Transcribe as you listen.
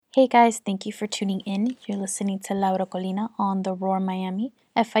Hey guys, thank you for tuning in. You're listening to Laura Colina on the Roar Miami,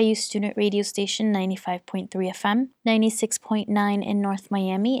 FIU student radio station 95.3 FM, 96.9 in North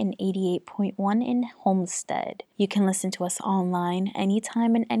Miami, and 88.1 in Homestead. You can listen to us online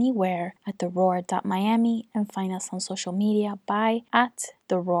anytime and anywhere at theroar.miami and find us on social media by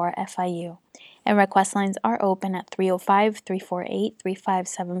 @theroarFIU. And request lines are open at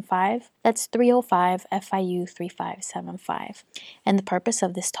 305-348-3575. That's 305 FIU 3575. And the purpose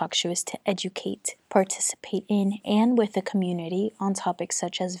of this talk show is to educate, participate in, and with the community on topics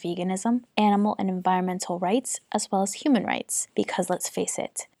such as veganism, animal and environmental rights, as well as human rights. Because let's face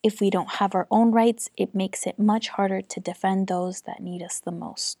it, if we don't have our own rights, it makes it much harder to defend those that need us the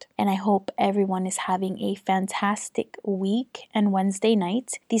most. And I hope everyone is having a fantastic week and Wednesday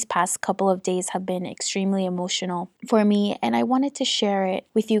night. These past couple of days have been extremely emotional for me, and I wanted to share it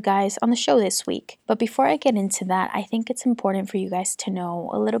with you guys on the show this week. But before I get into that, I think it's important for you guys to know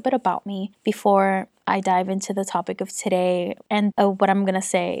a little bit about me before I dive into the topic of today, and what I'm going to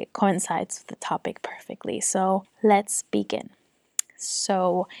say coincides with the topic perfectly. So let's begin.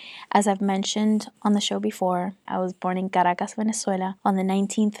 So, as I've mentioned on the show before, I was born in Caracas, Venezuela on the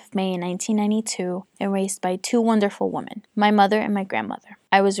 19th of May in 1992 and raised by two wonderful women, my mother and my grandmother.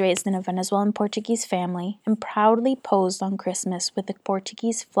 I was raised in a Venezuelan Portuguese family and proudly posed on Christmas with the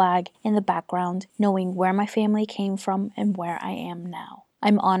Portuguese flag in the background, knowing where my family came from and where I am now.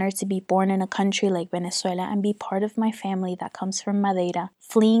 I'm honored to be born in a country like Venezuela and be part of my family that comes from Madeira,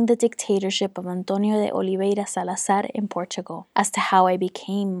 fleeing the dictatorship of Antonio de Oliveira Salazar in Portugal. As to how I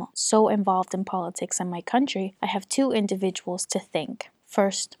became so involved in politics in my country, I have two individuals to thank.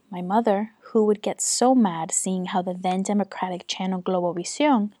 First, my mother, who would get so mad seeing how the then democratic channel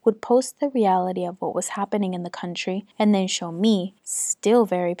Globovisión would post the reality of what was happening in the country and then show me, still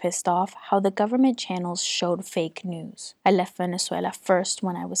very pissed off, how the government channels showed fake news. I left Venezuela first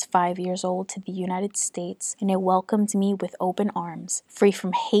when I was 5 years old to the United States, and it welcomed me with open arms. Free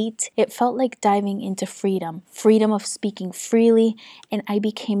from hate, it felt like diving into freedom of speaking freely, and I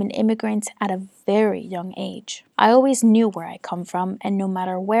became an immigrant at a very young age. I always knew where I come from, and no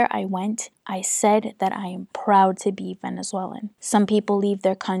matter where I went, I said that I am proud to be Venezuelan. Some people leave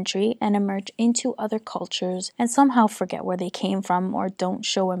their country and emerge into other cultures and somehow forget where they came from or don't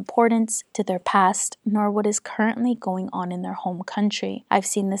show importance to their past nor what is currently going on in their home country. I've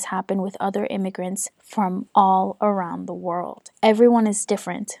seen this happen with other immigrants from all around the world. Everyone is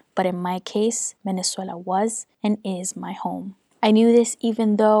different, but in my case, Venezuela was and is my home. I knew this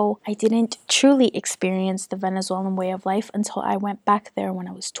even though I didn't truly experience the Venezuelan way of life until I went back there when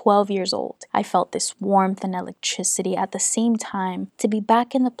I was 12 years old. I felt this warmth and electricity at the same time to be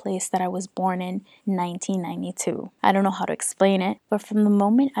back in the place that I was born in 1992. I don't know how to explain it, but from the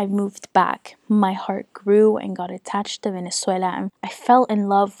moment I moved back, my heart grew and got attached to Venezuela, and I fell in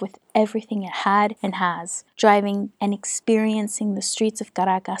love with everything it had and has. Driving and experiencing the streets of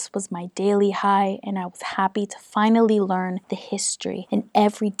Caracas was my daily high, and I was happy to finally learn the history and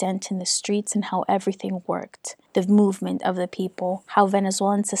every dent in the streets and how everything worked. The movement of the people, how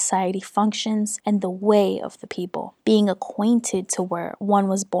Venezuelan society functions, and the way of the people. Being acquainted to where one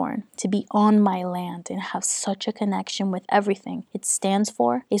was born, to be on my land and have such a connection with everything it stands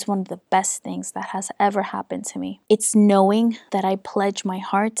for is one of the best things that has ever happened to me. It's knowing that I pledge my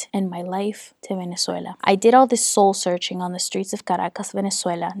heart and my life to Venezuela. I did all this soul searching on the streets of Caracas,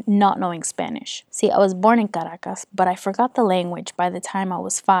 Venezuela, not knowing Spanish. See, I was born in Caracas, but I forgot the language by the time I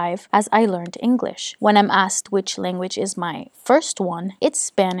was 5 as I learned English. When I'm asked which language is my first one, it's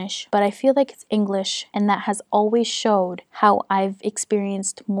Spanish, but I feel like it's English, and that has always showed how I've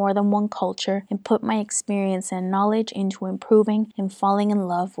experienced more than one culture and put my experience and knowledge into improving and falling in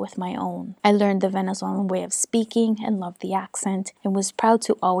love with my own. I learned the Venezuelan way of speaking and loved the accent and was proud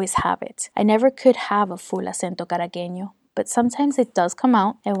to always have it. I never could have a full acento caraqueño, but sometimes it does come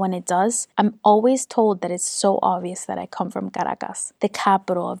out, and when it does, I'm always told that it's so obvious that I come from Caracas, the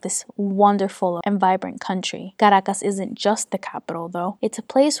capital of this wonderful and vibrant country. Caracas isn't just the capital though. It's a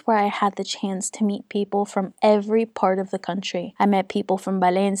place where I had the chance to meet people from every part of the country. I met people from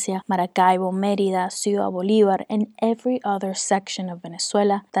Valencia, Maracaibo, Mérida, Ciudad Bolívar, and every other section of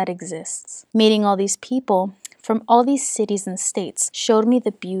Venezuela that exists. Meeting all these people from all these cities and states showed me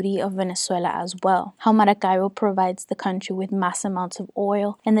the beauty of Venezuela as well. How Maracaibo provides the country with mass amounts of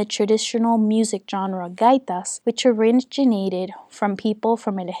oil and the traditional music genre gaitas, which originated from people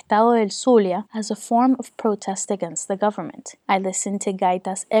from El Estado del Zulia as a form of protest against the government. I listen to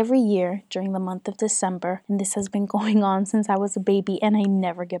gaitas every year during the month of December, and this has been going on since I was a baby, and I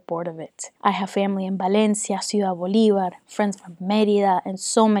never get bored of it. I have family in Valencia, Ciudad Bolívar, friends from Mérida, and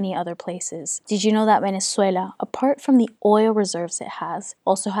so many other places. Did you know that Venezuela, apart from the oil reserves it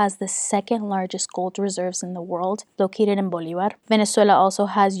also has the second largest gold reserves in the world, located in Bolivar. Venezuela also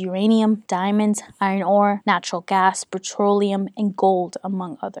has uranium, diamonds, iron ore, natural gas, petroleum, and gold,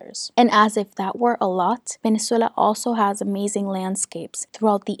 among others. And as if that were a lot, Venezuela also has amazing landscapes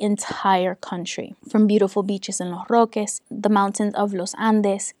throughout the entire country, from beautiful beaches in Los Roques, the mountains of Los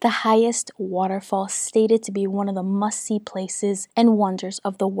Andes, the highest waterfall stated to be one of the must-see places and wonders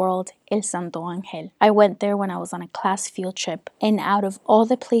of the world, El Santo Ángel. I went there when I was on a class field trip, and out of all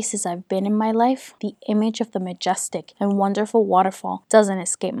the places I've been in my life, the image of the majestic and wonderful waterfall doesn't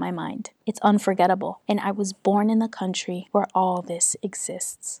escape my mind. It's unforgettable, and I was born in the country where all this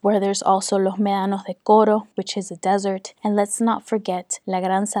exists, where there's also Los Médanos de Coro, which is a desert, and let's not forget La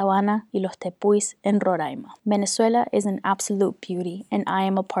Gran Sabana y Los Tepuis in Roraima. Venezuela is an absolute beauty, and I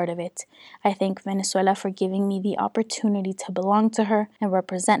am a part of it. I thank Venezuela for giving me the opportunity to belong to her and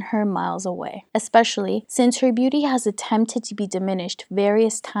represent her miles away, especially since her beauty has attempted to be diminished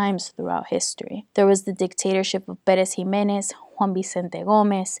various times throughout history. There was the dictatorship of Pérez Jiménez, Juan Vicente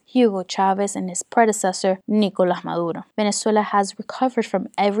Gómez, Hugo Chavez, and his predecessor, Nicolás Maduro. Venezuela has recovered from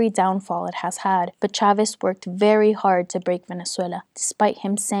every downfall it has had, but Chavez worked very hard to break Venezuela, despite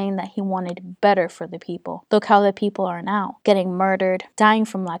him saying that he wanted better for the people. Look how the people are now, getting murdered, dying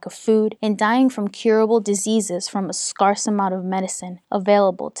from lack of food, and dying from curable diseases from a scarce amount of medicine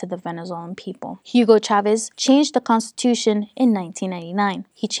available to the Venezuelan people. Hugo Chavez changed the constitution in 1999.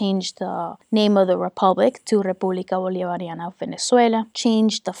 He changed the name of the republic to República Bolivariana of Venezuela,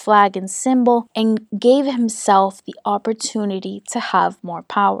 changed the flag and symbol, and gave himself the opportunity to have more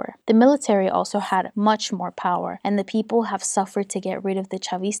power. The military also had much more power, and the people have suffered to get rid of the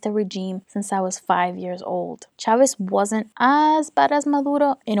Chavista regime since I was 5 years old. Chavez wasn't as bad as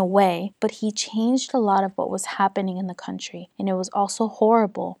Maduro in a way, but he changed a lot of what was happening in the country, and it was also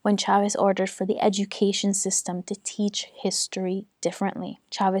horrible when Chavez ordered for the education system to teach history differently.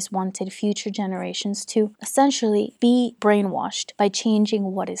 Chavez wanted future generations to essentially be brainwashed by changing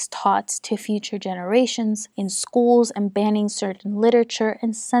what is taught to future generations in schools and banning certain literature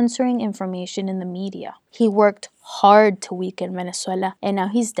and censoring information in the media. He worked hard to weaken Venezuela, and now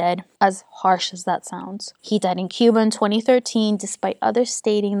he's dead, as harsh as that sounds. He died in Cuba in 2013, despite others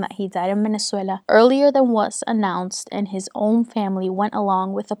stating that he died in Venezuela earlier than was announced, and his own family went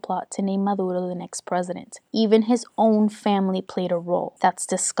along with the plot to name Maduro the next president. Even his own family played a role. That's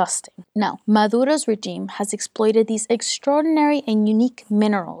disgusting. Now, Maduro's regime has exploited these extraordinary and unique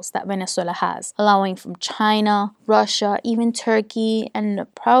minerals that Venezuela has, allowing from China, Russia, even Turkey, and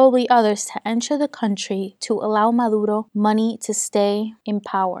probably others to enter the country to allow Maduro money to stay in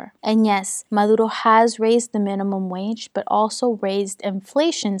power. And yes, Maduro has raised the minimum wage, but also raised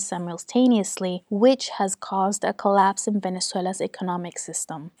inflation simultaneously, which has caused a collapse in Venezuela's economic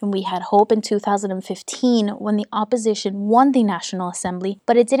system. And we had hope in 2015 when the opposition won the National Assembly,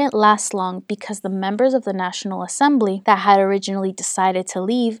 but it didn't last long because the members of the National Assembly that had originally decided to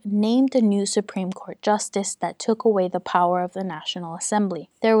leave named a new Supreme Court justice that took away the power of the National Assembly.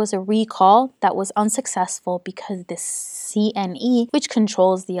 There was a recall that was unsuccessful because the CNE, which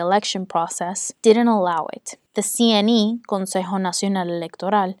controls the election process, didn't allow it. The CNE, Consejo Nacional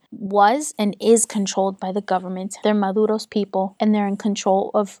Electoral, was and is controlled by the government. They're Maduro's people, and they're in control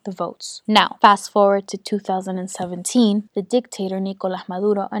of the votes. Now, fast forward to 2017, the dictator Nicolás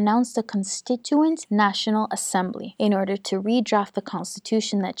Maduro announced a Constituent National Assembly in order to redraft the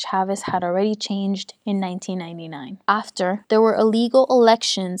constitution that Chavez had already changed in 1999. After, there were illegal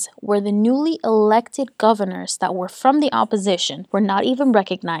elections where the newly elected governors that were from the opposition were not even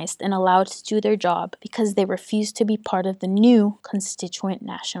recognized and allowed to do their job because they refused to be part of the new Constituent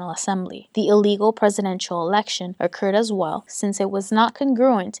National Assembly. The illegal presidential election occurred as well, since it was not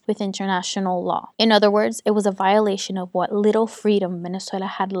congruent with international law. In other words, it was a violation of what little freedom Venezuela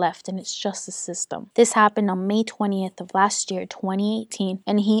had left in its justice system. This happened on May 20th of last year, 2018,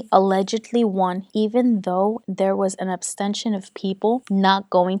 and he allegedly won, even though there was an abstention of people not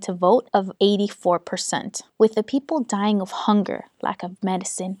going to vote of 84%. With the people dying of hunger, lack of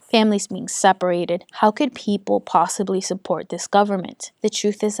medicine, families being separated, how could people possibly support this government? The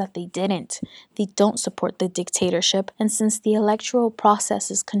truth is that they didn't. They don't support the dictatorship, and since the electoral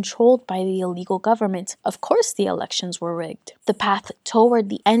process is controlled by the illegal government, of course the elections were rigged. The path toward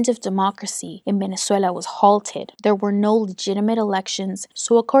the end of democracy in Venezuela was halted. There were no legitimate elections,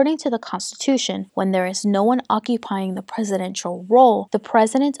 so according to the Constitution, when there is no one occupying the presidential role, the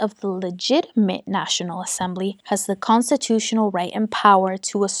president of the legitimate National Assembly has the constitutional right and power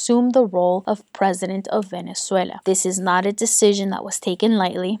to assume the role of president of Venezuela. Venezuela. This is not a decision that was taken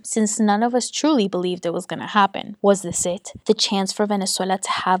lightly, since none of us truly believed it was going to happen. Was this it? The chance for Venezuela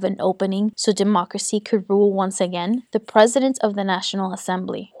to have an opening so democracy could rule once again? The President of the National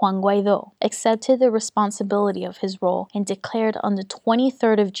Assembly, Juan Guaidó, accepted the responsibility of his role and declared on the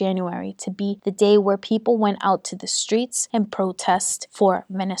 23rd of January to be the day where people went out to the streets and protest for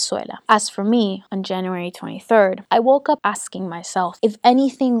Venezuela. As for me, on January 23rd, I woke up asking myself if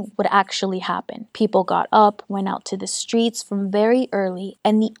anything would actually happen. People got up, went out to the streets from very early,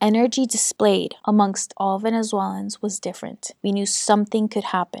 and the energy displayed amongst all Venezuelans was different. We knew something could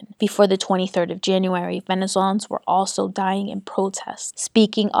happen. Before the 23rd of January, Venezuelans were also dying in protest,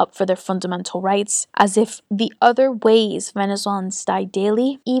 speaking up for their fundamental rights, as if the other ways Venezuelans die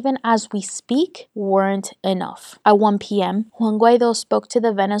daily, even as we speak, weren't enough. At 1 p.m., Juan Guaidó spoke to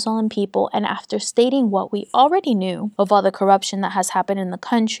the Venezuelan people, and after stating what we already knew of all the corruption that has happened in the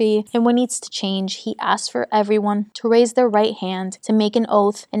country and what needs to change, he asked for everyone to raise their right hand, to make an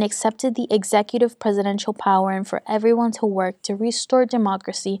oath, and accepted the executive presidential power, and for everyone to work to restore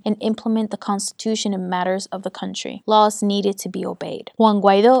democracy and implement the constitution in matters of the country. Laws needed to be obeyed. Juan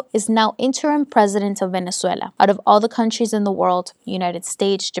Guaidó is now interim president of Venezuela. Out of all the countries in the world, United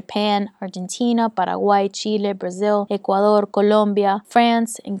States, Japan, Argentina, Paraguay, Chile, Brazil, Ecuador, Colombia,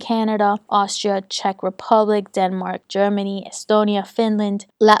 France, and Canada, Austria, Czech Republic, Denmark, Germany, Estonia, Finland,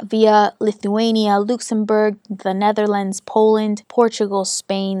 Latvia, Lithuania, Luxembourg, the Netherlands, Poland, Portugal,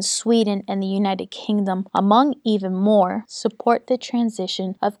 Spain, Sweden, and the United Kingdom, among even more, support the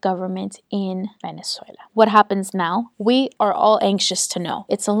transition of government in Venezuela. What happens now? We are all anxious to know.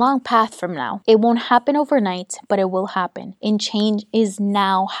 It's a long path from now. It won't happen overnight, but it will happen. And change is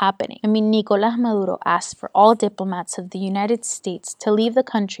now happening. Nicolás Maduro asked for all diplomats of the United States to leave the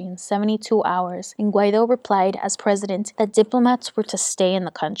country in 72 hours, and Guaidó replied as president that diplomats were to stay in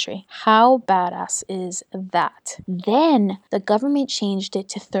the country. How badass is that? Then the government changed it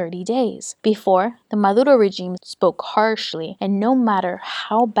to 30 days. Before, the Maduro regime spoke harshly, and no matter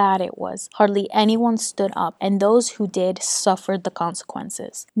how bad it was, hardly anyone stood up, and those who did suffered the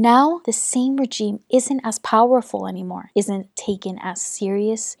consequences. Now, the same regime isn't as powerful anymore, isn't taken as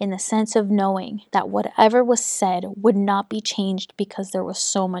serious in the sense of knowing that whatever was said would not be changed because there was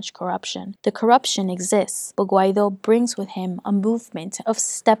so much corruption. The corruption exists, but Guaidó brings with him a movement of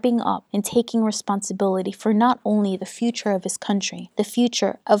stepping up and taking responsibility for not only the future of his country, the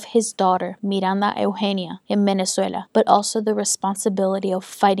future of his daughter, Miranda Eugenia, in Venezuela, but also the responsibility of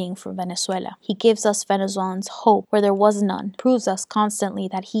fighting for Venezuela. He gives us Venezuelans hope where there was none, proves us constantly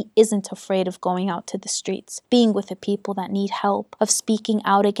that he isn't afraid of going out to the streets, being with the people that need help, of speaking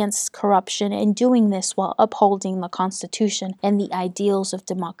out against corruption, and doing this while upholding the Constitution and the ideals of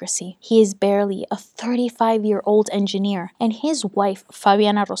democracy. He is barely a 35-year-old engineer, and his wife,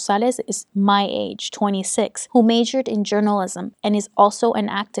 Fabiana Rosales, is my age, 26, who majored in journalism and is also an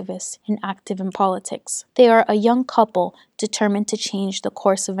activist and active in politics. They are a young couple determined to change the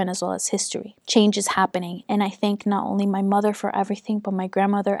course of Venezuela's history. Change is happening, and I thank not only my mother for everything, but my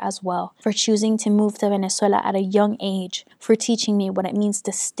grandmother as well, for choosing to move to Venezuela at a young age, for teaching me what it means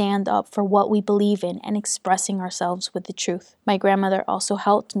to stand up for what we believe in and expressing ourselves with the truth. My grandmother also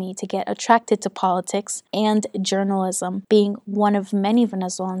helped me to get attracted to politics and journalism, being one of many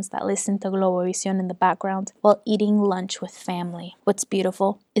Venezuelans that listen to Globovisión in the background while eating lunch with family. What's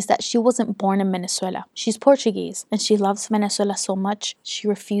beautiful is that she wasn't born in Venezuela. She's Portuguese, and she loves Venezuela so much, she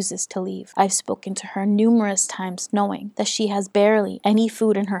refuses to leave. I've spoken to her numerous times knowing that she has barely any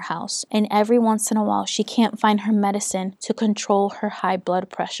food in her house, and every once in a while she can't find her medicine to control her high blood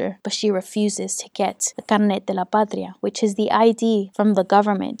pressure, but she refuses to get the Carnet de la Patria, which is the ID from the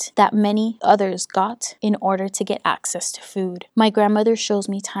government that many others got in order to get access to food. My grandmother shows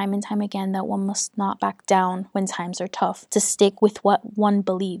me time and time again that one must not back down when times are tough, to stick with what one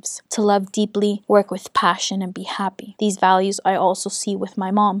believes, to love deeply, work with passion, and be happy. These values I also see with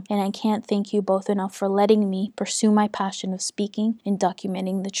my mom, and I can't thank you both enough for letting me pursue my passion of speaking and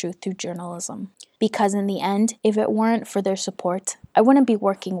documenting the truth through journalism. Because in the end, if it weren't for their support, I wouldn't be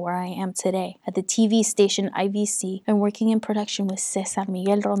working where I am today, at the TV station IVC, and working in production with Cesar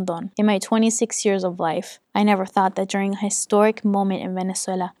Miguel Rondon. In my 26 years of life, I never thought that during a historic moment in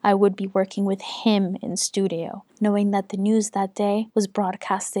Venezuela, I would be working with him in studio, knowing that the news that day was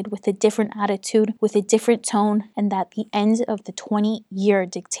broadcasted with a different attitude, with a different tone, and that the end of the 20-year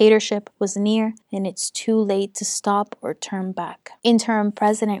dictatorship was near, and it's too late to stop or turn back. Interim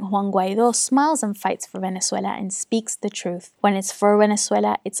President Juan Guaidó smiles and fights for Venezuela and speaks the truth. When it's for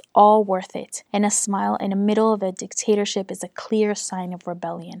Venezuela, it's all worth it, and a smile in the middle of a dictatorship is a clear sign of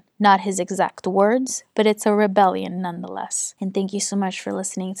rebellion. Not his exact words, but it's it's a rebellion nonetheless. And thank you so much for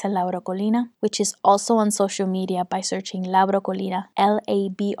listening to La Brocolina, which is also on social media by searching La Brocolina,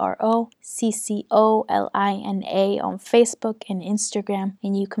 LABROCCOLINA on Facebook and Instagram.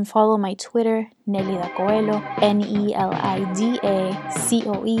 And you can follow my Twitter, Nelida Coelho,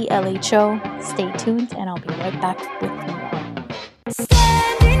 NELIDACOELHO. Stay tuned, and I'll be right back with more.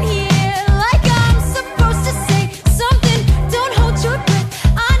 Standing here like I'm supposed to say something. Don't hold your breath.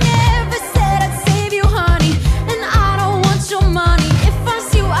 I never said I'd save you, honey, and I don't want your money. If I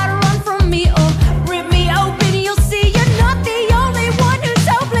was you, I'd run from me or rip me open. You'll see you're not the only one who's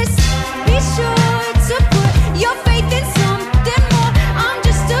hopeless. Be sure to put your faith in something more. I'm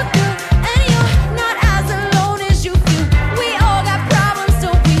just a girl, and you're not as alone as you feel. We all got problems,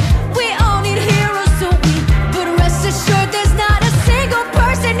 don't we? We all need heroes, don't we? But rest assured, there's not a single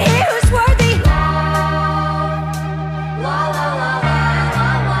person here who's worthy. La la la la la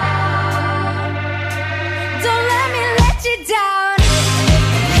la. Don't let me let you down.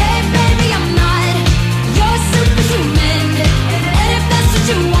 Hey baby, I'm not your superhuman, and if that's what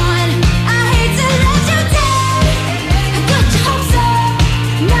you want, I hate to let you down. I got your hopes up,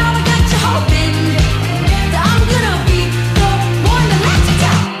 now I got you hoping that I'm gonna be the one to let you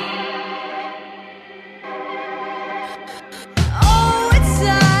down. Oh, it's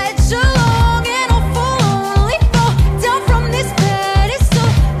such a long and awful lonely fall down from this pedestal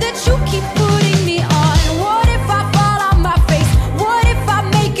that you keep putting me on. What if I fall on my face? What if I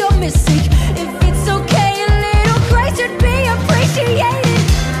make a mistake? If it's okay, a little grace would be appreciated.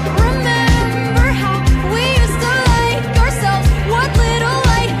 Remember how we used to like ourselves? What little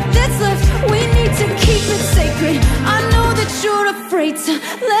light that's left, we need to keep it sacred. I know that you're afraid to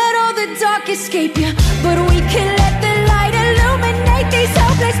let all the dark escape you, but we can let the light illuminate these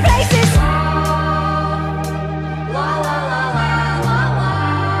hopeless places. La la la la la la.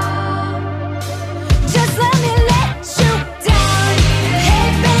 Just let me let you down. Hey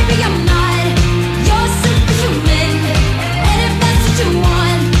baby, I'm not your superhuman, and if that's what you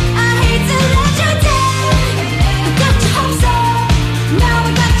want, I hate to let you down. I got your hopes up, now I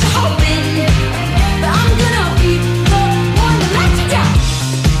got you hoping that I'm gonna be the one to let you down.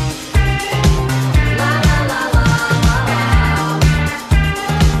 La la la la la la.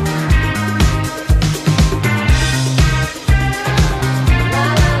 La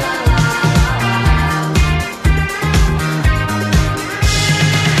la la la la la.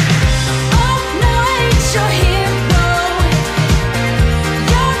 Oh no, I ain't your hero.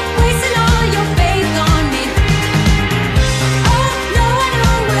 You're wasting all your faith on me. Oh no, I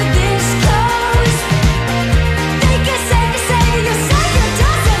know where this goes. They can say you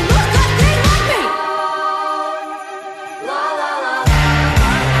doesn't look a thing like me. La la la la.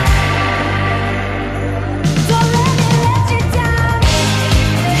 Don't let me let you down.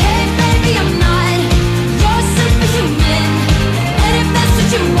 Hey baby, I'm not your superhuman, and if that's what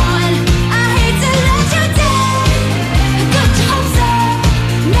you want, I hate to let you down. I got your hopes up,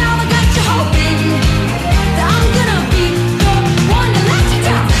 now I got you hoping that I'm gonna be the one to let you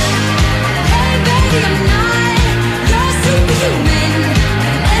down. Hey baby, I'm not your superhuman,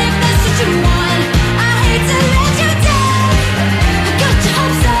 and if that's what you want, I hate to let you down. I got your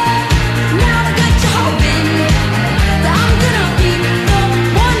hopes up, now I got you hoping that I'm gonna be the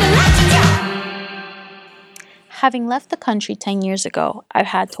one to let you down. Having left the country 10 years ago, I've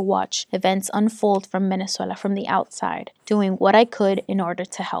had to watch events unfold from Venezuela from the outside, doing what I could in order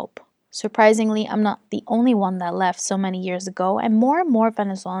to help. Surprisingly, I'm not the only one that left so many years ago, and more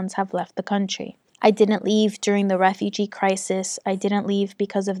Venezuelans have left the country. I didn't leave during the refugee crisis. I didn't leave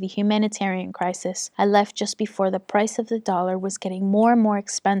because of the humanitarian crisis. I left just before the price of the dollar was getting more and more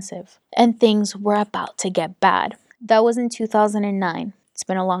expensive, and things were about to get bad. That was in 2009. It's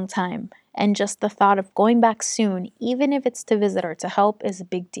been a long time. And just the thought of going back soon, even if it's to visit or to help, is a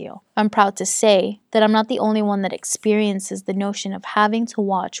big deal. I'm proud to say that I'm not the only one that experiences the notion of having to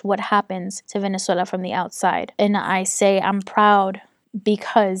watch what happens to Venezuela from the outside. And I say I'm proud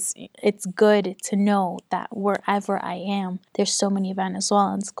because it's good to know that wherever I am, there's so many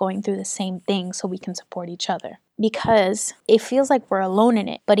Venezuelans going through the same thing so we can support each other. Because it feels like we're alone in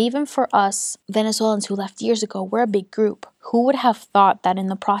it. But even for us, Venezuelans who left years ago, we're a big group. Who would have thought that in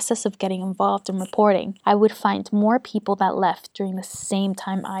the process of getting involved in reporting, I would find more people that left during the same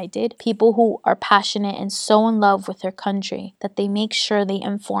time I did? People who are passionate and so in love with their country that they make sure they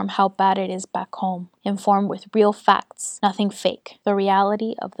inform how bad it is back home. Inform with real facts, nothing fake. The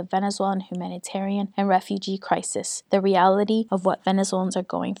reality of the Venezuelan humanitarian and refugee crisis. The reality of what Venezuelans are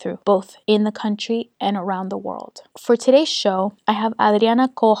going through, both in the country and around the world. For today's show, I have Adriana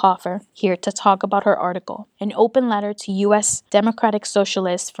Kohlhofer here to talk about her article, An Open Letter to U.S. Democratic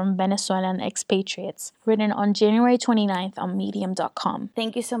Socialists from Venezuelan Expatriates, written on January 29th on Medium.com.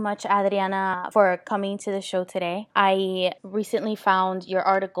 Thank you so much, Adriana, for coming to the show today. I recently found your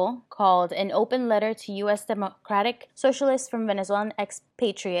article called An Open Letter to U.S. Democratic Socialists from Venezuelan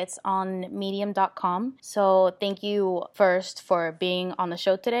Expatriates on Medium.com. So thank you first for being on the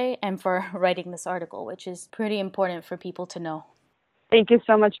show today and for writing this article, which is pretty important for people to know. Thank you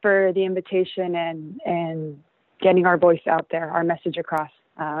so much for the invitation and getting our voice out there, our message across.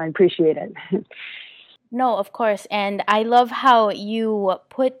 I appreciate it. No, of course. And I love how you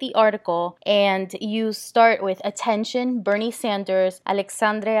put the article and you start with attention, Bernie Sanders,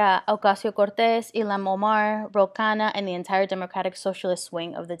 Alexandria Ocasio-Cortez, Ilhan Omar, Ro Khanna, and the entire Democratic Socialist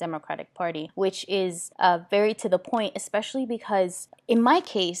wing of the Democratic Party, which is very to the point, especially because in my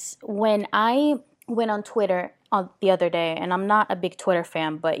case, when I went on Twitter the other day, and I'm not a big Twitter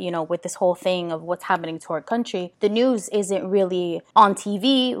fan, but with this whole thing of what's happening to our country, the news isn't really on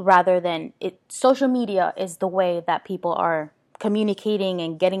TV, rather than social media is the way that people are communicating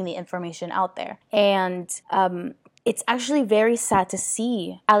and getting the information out there. And it's actually very sad to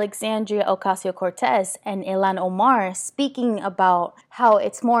see Alexandria Ocasio-Cortez and Ilhan Omar speaking about how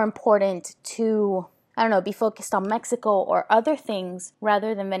it's more important to be focused on Mexico or other things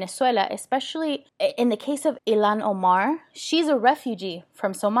rather than Venezuela, especially in the case of Ilhan Omar. She's a refugee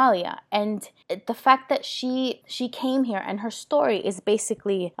from Somalia, and the fact that she came here, and her story is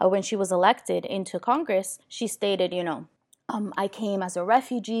basically when she was elected into Congress, she stated, I came as a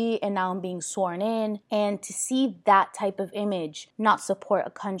refugee and now I'm being sworn in. And to see that type of image not support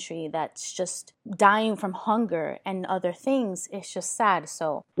a country that's just dying from hunger and other things, it's just sad.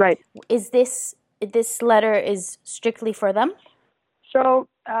 So, right. Is this letter is strictly for them? So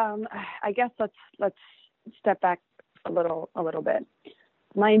I guess let's step back a little bit.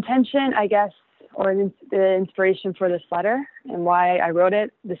 My intention, I guess, or the inspiration for this letter and why I wrote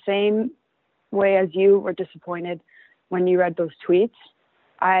it, the same way as you were disappointed when you read those tweets,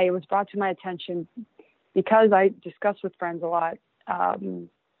 I was brought to my attention because I discuss with friends a lot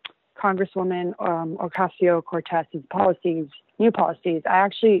Congresswoman Ocasio-Cortez's policies, new policies.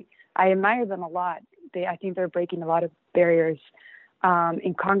 I admire them a lot. I think they're breaking a lot of barriers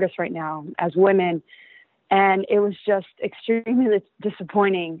in Congress right now as women. And it was just extremely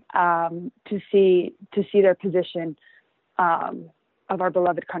disappointing to see their position of our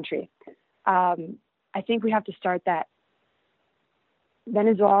beloved country. I think we have to start that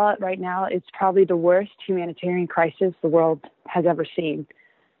Venezuela right now is probably the worst humanitarian crisis the world has ever seen.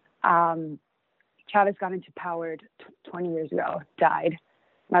 Chavez got into power 20 years ago, died.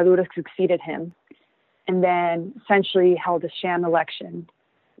 Maduro succeeded him, and then essentially held a sham election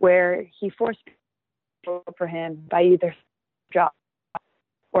where he forced people to vote for him by either job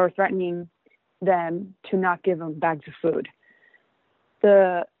or threatening them to not give them bags of food.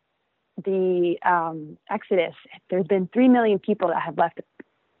 The exodus, there's been 3 million people that have left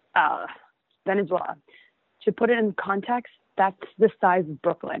Venezuela. To put it in context, that's the size of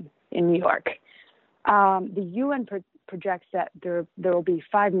Brooklyn in New York. The UN projects that there will be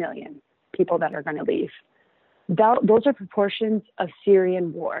 5 million people that are going to leave. Those are proportions of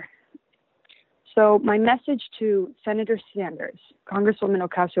Syrian war. So my message to Senator Sanders, Congresswoman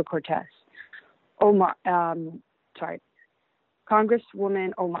Ocasio-Cortez,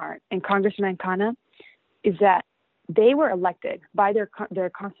 Congresswoman Omar, and Congressman Khanna is that they were elected by their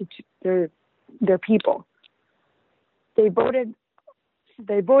people. They voted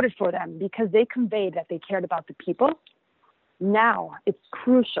for them because they conveyed that they cared about the people. Now it's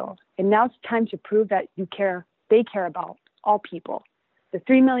crucial, and now it's time to prove that they care about all people. The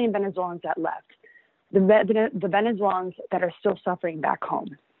 3 million Venezuelans that left, the Venezuelans that are still suffering back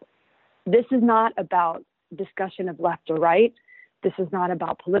home. This is not about discussion of left or right. This is not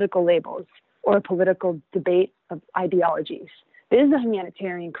about political labels or a political debate of ideologies. This is a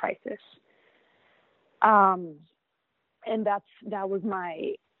humanitarian crisis. And that was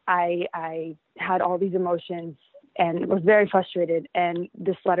I had all these emotions and was very frustrated. And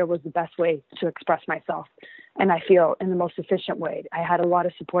this letter was the best way to express myself. And I feel in the most efficient way. I had a lot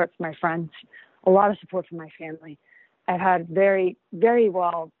of support from my friends, a lot of support from my family. I've had very, very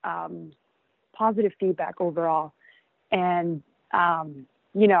positive feedback overall. And,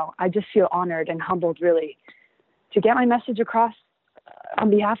 I just feel honored and humbled really to get my message across on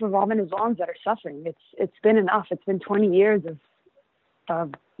behalf of all Venezuelans that are suffering. It's been enough. It's been 20 years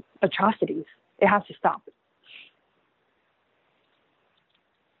of atrocities. It has to stop.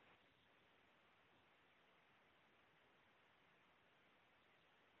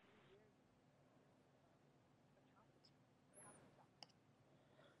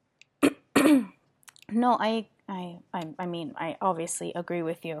 No, I I mean, I obviously agree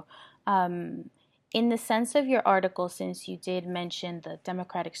with you. In the sense of your article, since you did mention the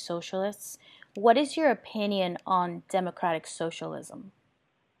democratic socialists, what is your opinion on democratic socialism?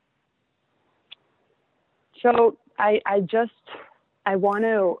 So I want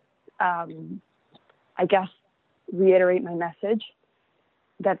to, I guess, reiterate my message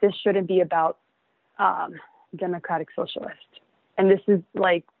that this shouldn't be about democratic socialist. And this was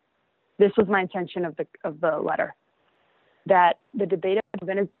my intention of the letter, that the debate of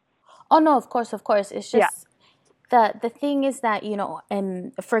Venezuela. Oh no, of course, of course. It's Yeah. just the thing is that,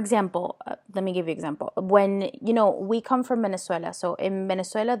 for example, let me give you an example. When, we come from Venezuela, so in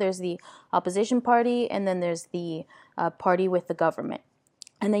Venezuela there's the opposition party, and then there's the party with the government.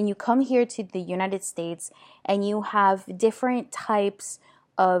 And then you come here to the United States, and you have different types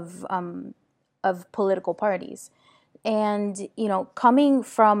of political parties. And, coming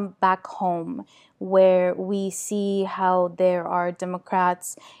from back home, where we see how there are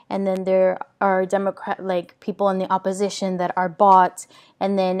Democrats, and then there are like people in the opposition that are bought,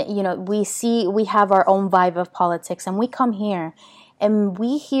 and then, we have our own vibe of politics, and we come here and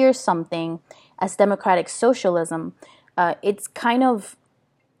we hear something as democratic socialism. It's kind of,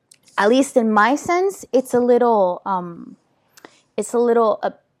 at least in my sense, it's a little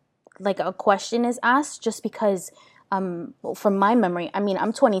like a question is asked, just because from my memory, I mean,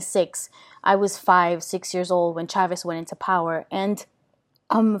 I'm 26. I was 6 years old when Chavez went into power. And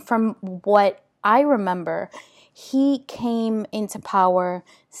from what I remember, he came into power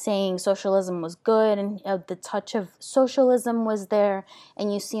saying socialism was good, and the touch of socialism was there.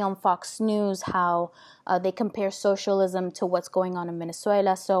 And you see on Fox News how they compare socialism to what's going on in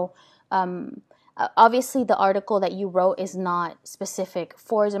Venezuela. So obviously, the article that you wrote is not specific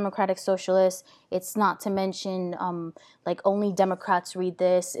for democratic socialists. It's not to mention like only Democrats read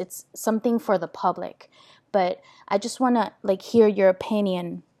this. It's something for the public. But I just want to hear your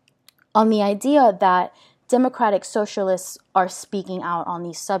opinion on the idea that democratic socialists are speaking out on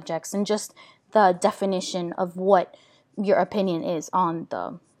these subjects, and just the definition of what your opinion is on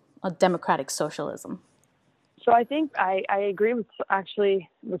the democratic socialism. So I think I agree with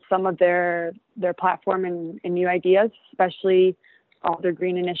some of their platform and new ideas, especially all their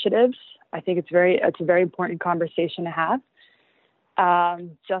green initiatives. I think it's a very important conversation to have,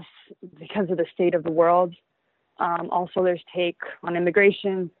 just because of the state of the world. Also, there's take on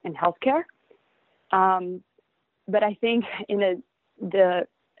immigration and healthcare. But I think the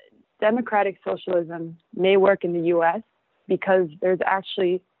democratic socialism may work in the U.S. because there's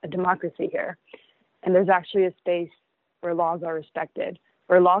actually a democracy here. And there's actually a space where laws are respected,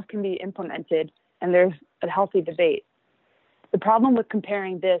 where laws can be implemented, and there's a healthy debate. The problem with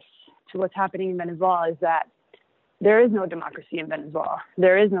comparing this to what's happening in Venezuela is that there is no democracy in Venezuela.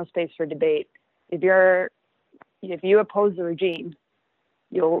 There is no space for debate. If you oppose the regime,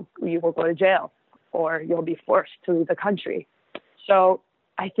 you will go to jail, or you'll be forced to leave the country. So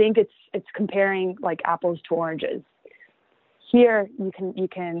I think it's comparing like apples to oranges. Here you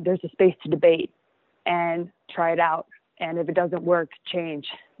can there's a space to debate and try it out. And if it doesn't work, change.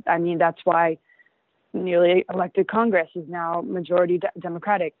 I mean, that's why newly elected Congress is now majority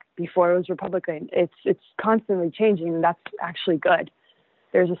Democratic. Before it was Republican. It's constantly changing, and that's actually good.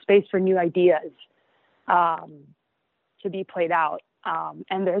 There's a space for new ideas to be played out,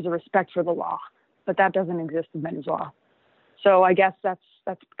 and there's a respect for the law, but that doesn't exist in Venezuela. So I guess that's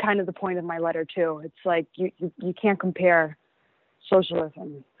kind of the point of my letter too. It's like you can't compare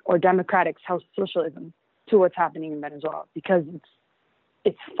socialism or democratic socialism to what's happening in Venezuela, because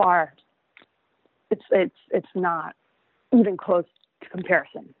it's not even close to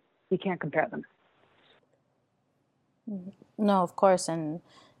comparison. You can't compare them. No, of course. And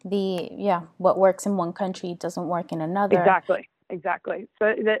what works in one country doesn't work in another. Exactly.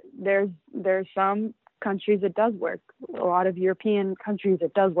 So there's some countries it does work. A lot of European countries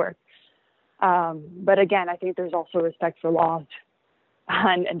it does work. But again, I think there's also respect for laws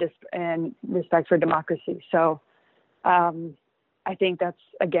and respect for democracy. So I think that's,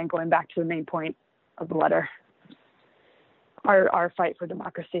 again, going back to the main point of the letter, our fight for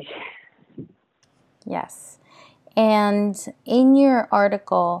democracy. Yes. And in your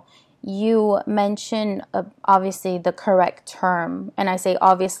article, you mention obviously the correct term. And I say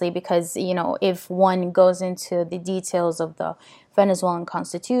obviously because, if one goes into the details of the Venezuelan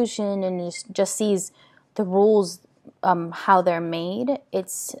constitution and just sees the rules, how they're made,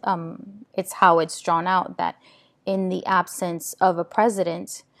 it's how it's drawn out that in the absence of a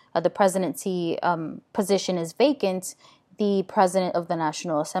president, the presidency position is vacant, the president of the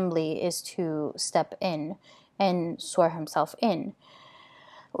National Assembly is to step in and swear himself in.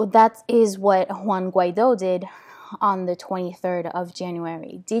 Well, that is what Juan Guaido did on the 23rd of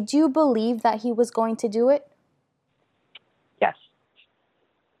January. Did you believe that he was going to do it? Yes.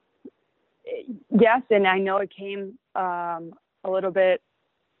 Yes, and I know it came a little bit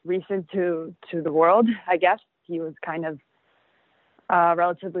recent to the world, I guess. He was kind of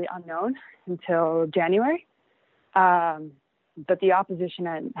relatively unknown until January. But the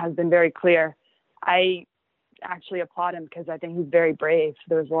opposition has been very clear. I actually applaud him because I think he's very brave.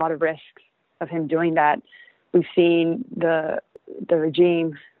 There's a lot of risks of him doing that. We've seen the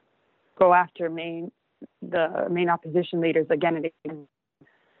regime go after the main opposition leaders again and again.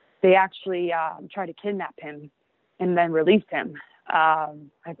 They actually tried to kidnap him and then released him. I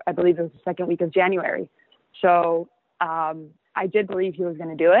believe it was the second week of January. So I did believe he was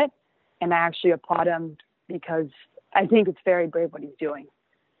going to do it, and I actually applaud him because I think it's very brave what he's doing.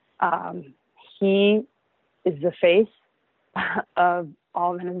 He is the face of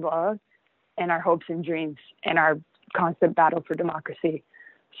all Venezuela and our hopes and dreams and our constant battle for democracy.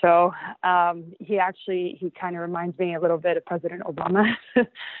 So he kind of reminds me a little bit of President Obama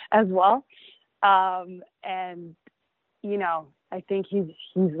as well. And, you know, I think he's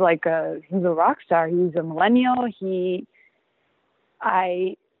a rock star. He's a millennial.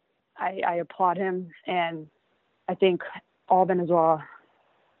 I applaud him, and I think all Venezuela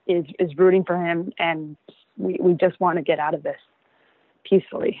is rooting for him, and we just want to get out of this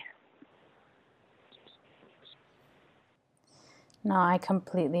peacefully. No, I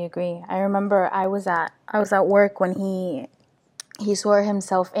completely agree. I remember I was at work when he swore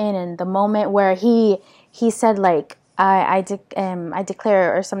himself in, and the moment where he said like I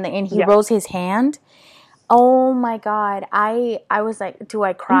declare or something, and he rose his hand. Oh my God. I was like, do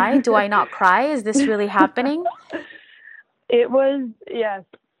I cry? Do I not cry? Is this really happening? It was, yes.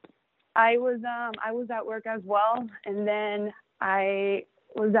 I was at work as well, and then I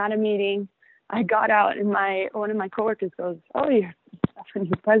was at a meeting. I got out, and one of my coworkers goes, "Oh, you're the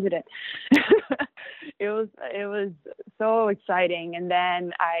new president." It was so exciting. And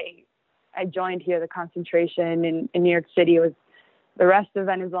then I joined here the concentration in New York City. It was the rest of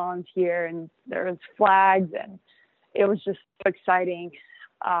Venezuelans here, and there was flags, and it was just so exciting.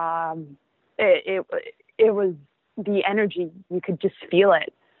 It was the energy, you could just feel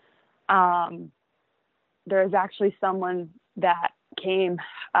it. There was actually someone that came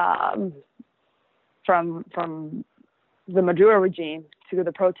from the Maduro regime to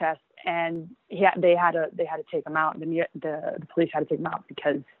the protest, and they had to take him out. The police had to take him out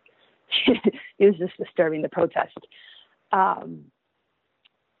because he was just disturbing the protest.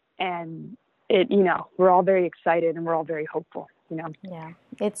 And it, you know, we're all very excited and we're all very hopeful, you know. Yeah,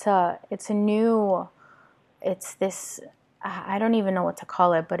 it's this, I don't even know what to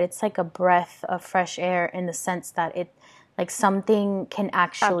call it, but it's like a breath of fresh air in the sense that it, like, something can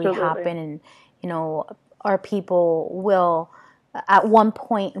actually happen, and, you know, our people will at one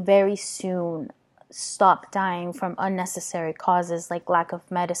point very soon stop dying from unnecessary causes like lack of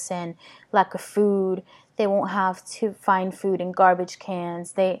medicine, lack of food. They won't have to find food in garbage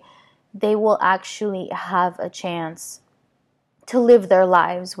cans. They will actually have a chance to live their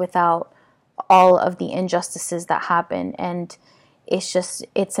lives without all of the injustices that happen. And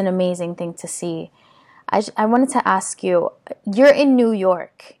it's an amazing thing to see. I wanted to ask you, you're in New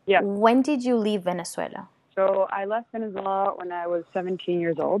York. Yeah. When did you leave Venezuela? So I left Venezuela when I was 17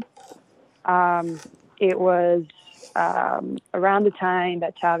 years old. It was around the time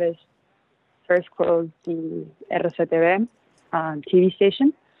that Chavez first closed the RCTV TV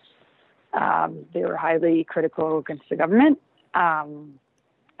station. They were highly critical against the government. I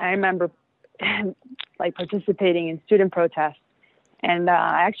remember like participating in student protests, and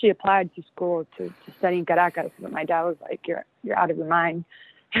I actually applied to school to study in Caracas, but my dad was like, "You're out of your mind."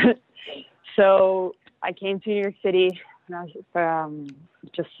 So I came to New York City when I was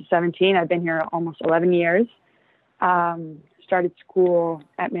just 17. I've been here almost 11 years. Started school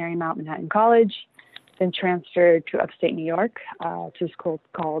at Marymount Manhattan College, then transferred to upstate New York to a school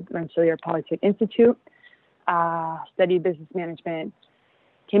called Rensselaer Polytech Institute. Studied business management.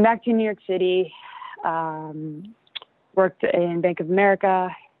 Came back to New York City. Worked in Bank of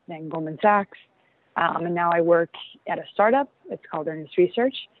America, then Goldman Sachs, and now I work at a startup. It's called Earnest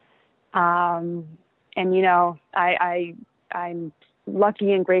Research. And you know, I'm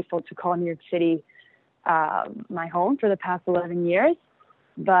lucky and grateful to call New York City my home for the past 11 years.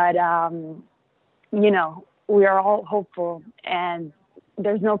 But you know, we are all hopeful, and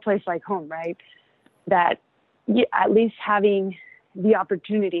there's no place like home, right? That at least having the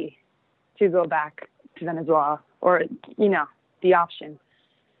opportunity to go back to Venezuela, or, you know, the option,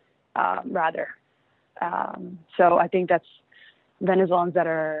 rather. So I think that's Venezuelans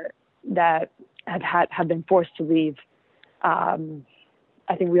that have been forced to leave. I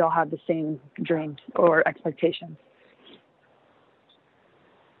think we all have the same dreams or expectations.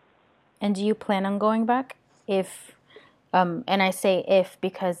 And do you plan on going back? If, and I say if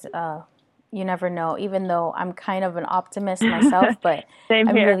because you never know, even though I'm kind of an optimist myself, but Same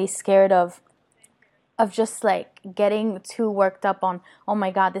I'm here. really scared of just like getting too worked up on, oh my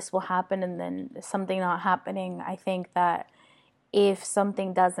God, this will happen, and then something not happening. I think that if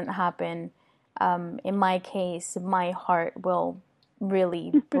something doesn't happen, in my case, my heart will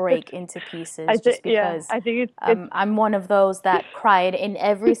really break into pieces just because I think I'm one of those that cried in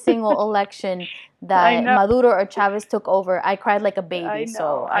every single election I that know. Maduro or Chavez took over. I cried like a baby, I so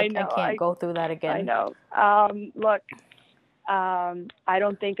know. I can't go through that again. I know. Look, I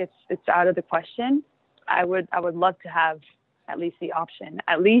don't think it's out of the question. I would love to have at least the option,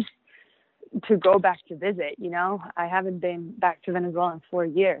 at least to go back to visit. You know, I haven't been back to Venezuela in 4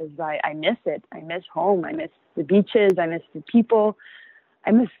 years. I miss it. I miss home. I miss the beaches. I miss the people.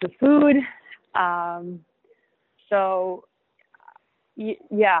 I miss the food. So,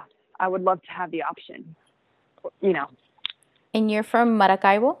 yeah, I would love to have the option. You know. And you're from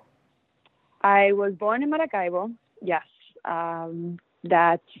Maracaibo? I was born in Maracaibo. Yes.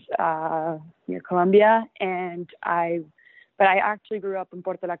 That's near Colombia, but I actually grew up in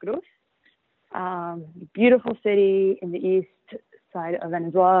Puerto La Cruz, beautiful city in the east side of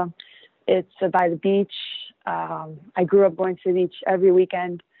Venezuela. It's by the beach. I grew up going to the beach every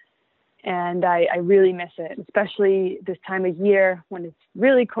weekend, and I really miss it, especially this time of year when it's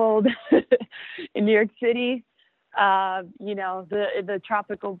really cold in New York City. You know, the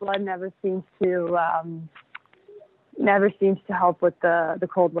tropical blood never seems to help with the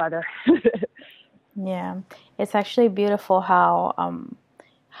cold weather. Yeah, it's actually beautiful how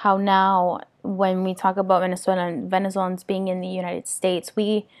now when we talk about Venezuelans being in the United States,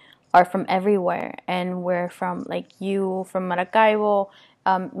 we are from everywhere, and we're from, like, you from Maracaibo,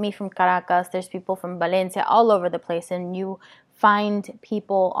 me from Caracas. There's people from Valencia, all over the place, and you find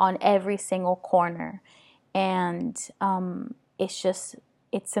people on every single corner, and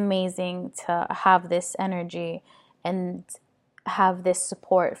it's amazing to have this energy and have this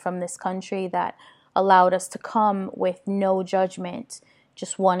support from this country that allowed us to come with no judgment,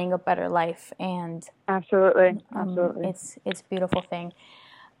 just wanting a better life. And Absolutely. it's a beautiful thing.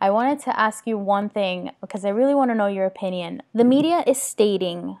 I wanted to ask you one thing because I really want to know your opinion. The media is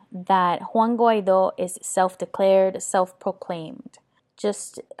stating that Juan Guaido is self-declared, self-proclaimed.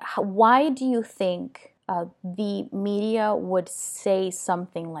 Just why do you think the media would say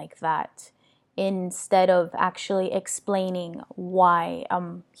something like that instead of actually explaining why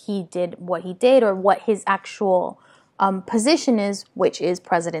he did what he did, or what his actual position is, which is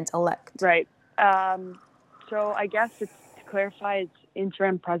president-elect? Right. So I guess to clarify, it's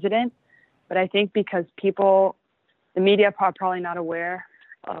interim president, but I think because the media are probably not aware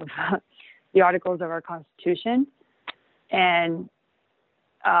of the articles of our Constitution, and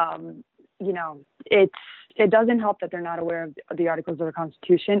you know, it doesn't help that they're not aware of the articles of the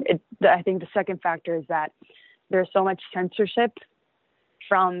Constitution. I think the second factor is that there's so much censorship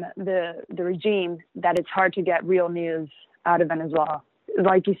from the regime that it's hard to get real news out of Venezuela.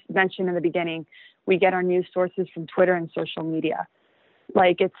 Like you mentioned in the beginning, we get our news sources from Twitter and social media.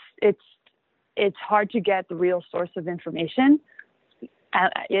 Like it's hard to get the real source of information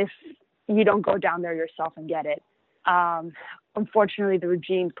if you don't go down there yourself and get it. Unfortunately, the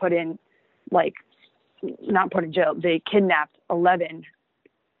regime not put in jail. They kidnapped 11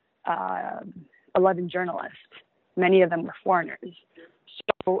 journalists. Many of them were foreigners.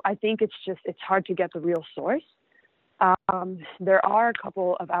 So I think it's hard to get the real source. There are a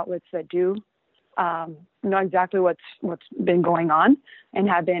couple of outlets that do know exactly what's been going on and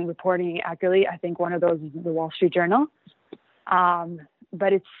have been reporting accurately. I think one of those is the Wall Street Journal.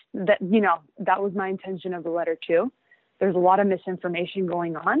 But it's that, you know, that was my intention of the letter too. There's a lot of misinformation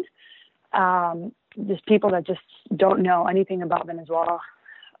going on. Just people that just don't know anything about Venezuela,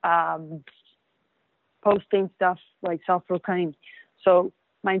 posting stuff like self-proclaimed. So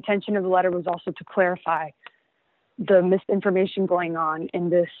my intention of the letter was also to clarify the misinformation going on in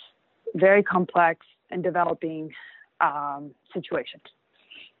this very complex and developing situation.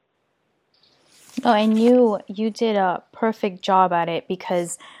 Oh, and you did a perfect job at it,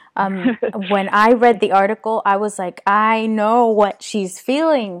 because when I read the article, I was like, I know what she's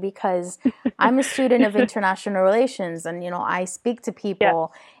feeling, because I'm a student of international relations, and, you know, I speak to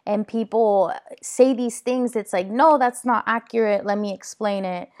people, and people say these things. It's like, no, that's not accurate. Let me explain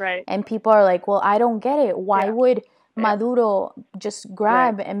it. Right. And people are like, well, I don't get it. Why would Maduro just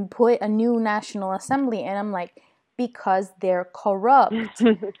grab and put a new National Assembly? And I'm like, because they're corrupt.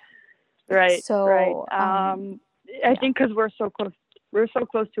 Right. So, right. I think because we're so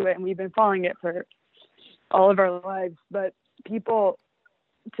close to it, and we've been following it for all of our lives. But people,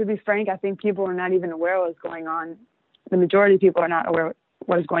 to be frank, I think people are not even aware of what's going on. The majority of people are not aware of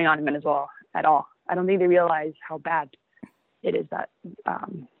what is going on in Venezuela at all. I don't think they realize how bad it is that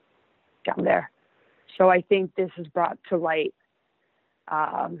down there. So I think this has brought to light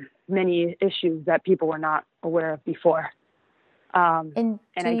many issues that people were not aware of before. and And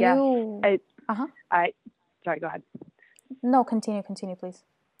do I guess you... sorry, go ahead. No, continue, please.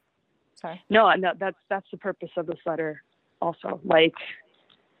 Sorry. No, that's the purpose of this letter also. Like,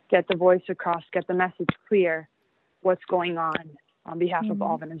 get the voice across, get the message clear, what's going on behalf of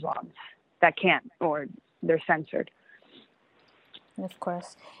all Venezuelans that can't, or they're censored. Of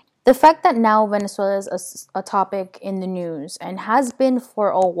course. The fact that now Venezuela is a topic in the news and has been for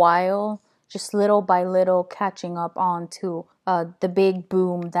a while, just little by little catching up on to the big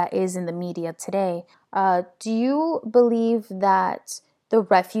boom that is in the media today. Do you believe that the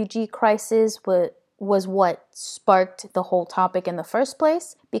refugee crisis was what sparked the whole topic in the first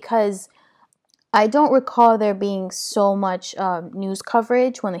place? Because I don't recall there being so much news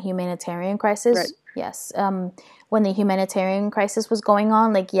coverage when the humanitarian crisis... Right. Yes. When the humanitarian crisis was going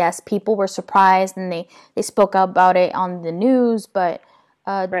on, like, yes, people were surprised and they spoke about it on the news, but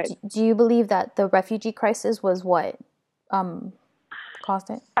Right. do you believe that the refugee crisis was what caused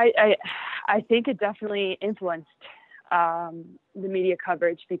it? I think it definitely influenced the media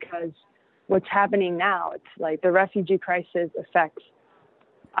coverage, because what's happening now, it's like the refugee crisis affects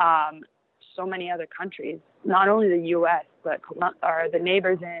so many other countries, not only the U.S., but the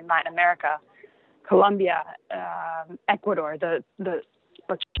neighbors in Latin America, Colombia, Ecuador, the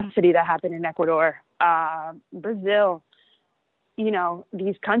atrocity that happened in Ecuador, Brazil. You know,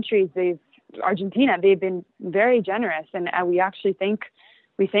 these countries, Argentina, they've been very generous, and we actually thank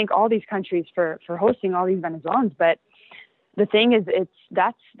all these countries for hosting all these Venezuelans. But the thing is,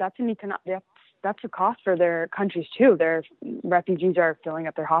 that's a cost for their countries too. Their refugees are filling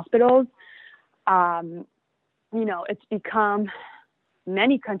up their hospitals. You know, it's become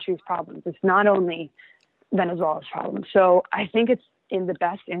many countries' problems. It's not only Venezuela's problem. So I think it's in the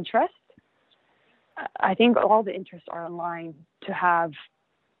best interest. I think all the interests are in line to have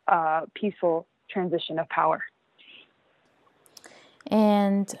a peaceful transition of power.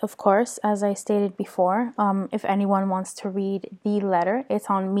 And of course, as I stated before, if anyone wants to read the letter, it's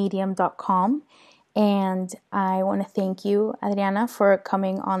on medium.com. And I want to thank you, Adriana, for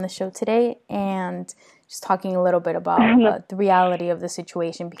coming on the show today and just talking a little bit about the reality of the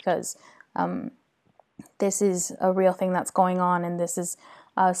situation, because this is a real thing that's going on, and this is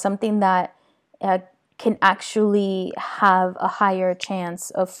something that can actually have a higher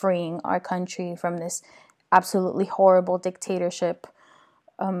chance of freeing our country from this absolutely horrible dictatorship.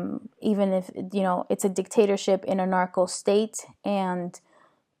 Even if, you know, it's a dictatorship in a narco state, and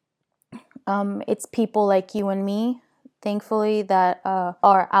it's people like you and me, thankfully, that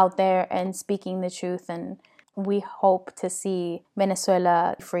are out there and speaking the truth, and we hope to see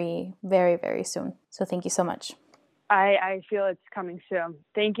Venezuela free very, very soon. So thank you so much. I feel it's coming soon.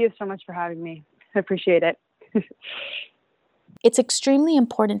 Thank you so much for having me. I appreciate it. It's extremely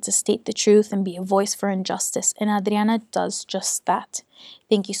important to state the truth and be a voice for injustice, and Adriana does just that.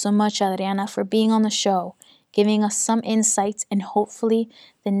 Thank you so much, Adriana, for being on the show, giving us some insights, and hopefully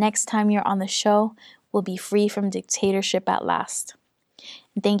the next time you're on the show, we'll be free from dictatorship at last.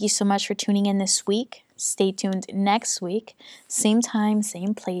 And thank you so much for tuning in this week. Stay tuned next week, same time,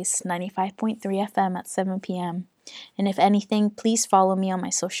 same place, 95.3 FM at 7 p.m. And if anything, please follow me on my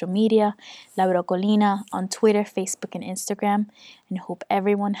social media, La Brocolina, on Twitter, Facebook, and Instagram, and hope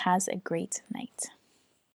everyone has a great night.